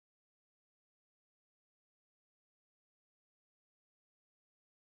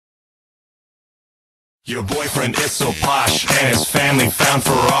Your boyfriend is so posh, and his family found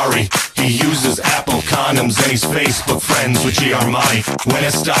Ferrari. He uses Apple condoms, and he's Facebook friends with G. Armani. When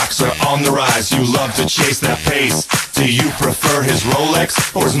his stocks are on the rise, you love to chase that pace. Do you prefer his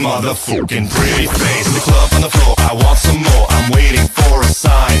Rolex or his motherfucking pretty face? In the club on the floor, I want some more, I'm waiting for a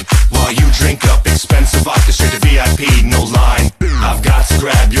sign. While you drink up expensive vodka straight to VIP, no line. I've got to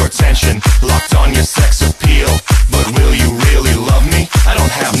grab your attention, locked on your sex appeal. But will you really love me? I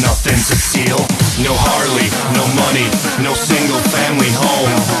don't have nothing to steal. No Harley, no money, no single family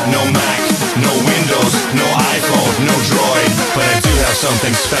home. No Mac, no Windows, no iPhone, no Droid. But I do have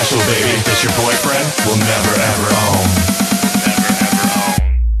something special, baby, that your boyfriend will never ever own. Never ever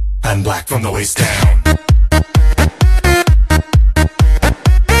own. I'm black from the waist down.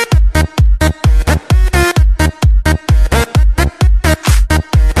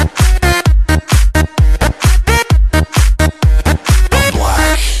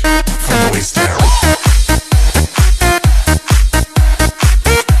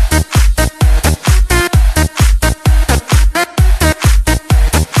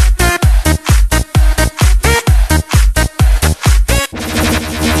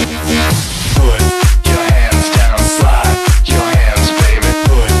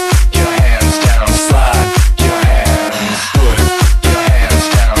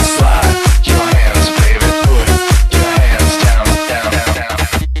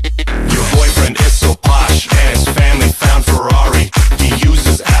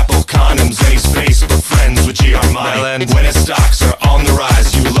 When his stocks are on the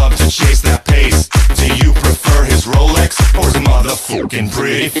rise, you love to chase that pace. Do you prefer his Rolex or his motherfucking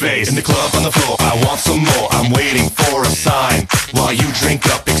pretty face? In the club on the floor, I want some more, I'm waiting for a sign. While you drink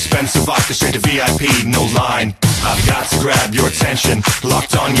up expensive vodka straight to VIP, no line. I've got to grab your attention,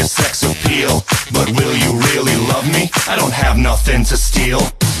 locked on your sex appeal. But will you really love me? I don't have nothing to steal.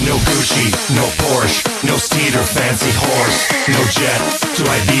 No Gucci, no Porsche, no steed or fancy horse. No jet to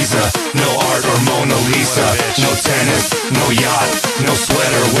Ibiza, no art or Mona Lisa. No tennis, no yacht, no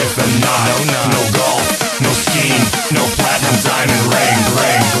sweater with a knot. No golf, no skiing, no platinum diamond ring.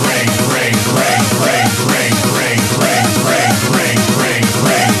 Ring, ring, ring, ring, ring, ring, ring, ring, ring, ring,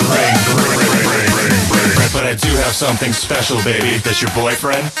 ring, ring, ring, ring, ring. But I do have something special, baby, that your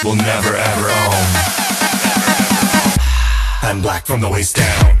boyfriend will never ever own. I'm black from the waist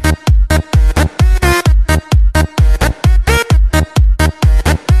down.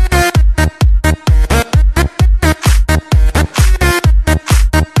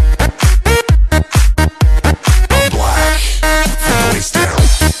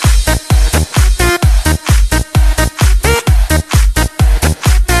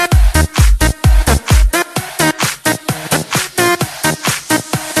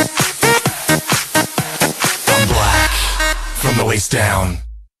 From the waist down.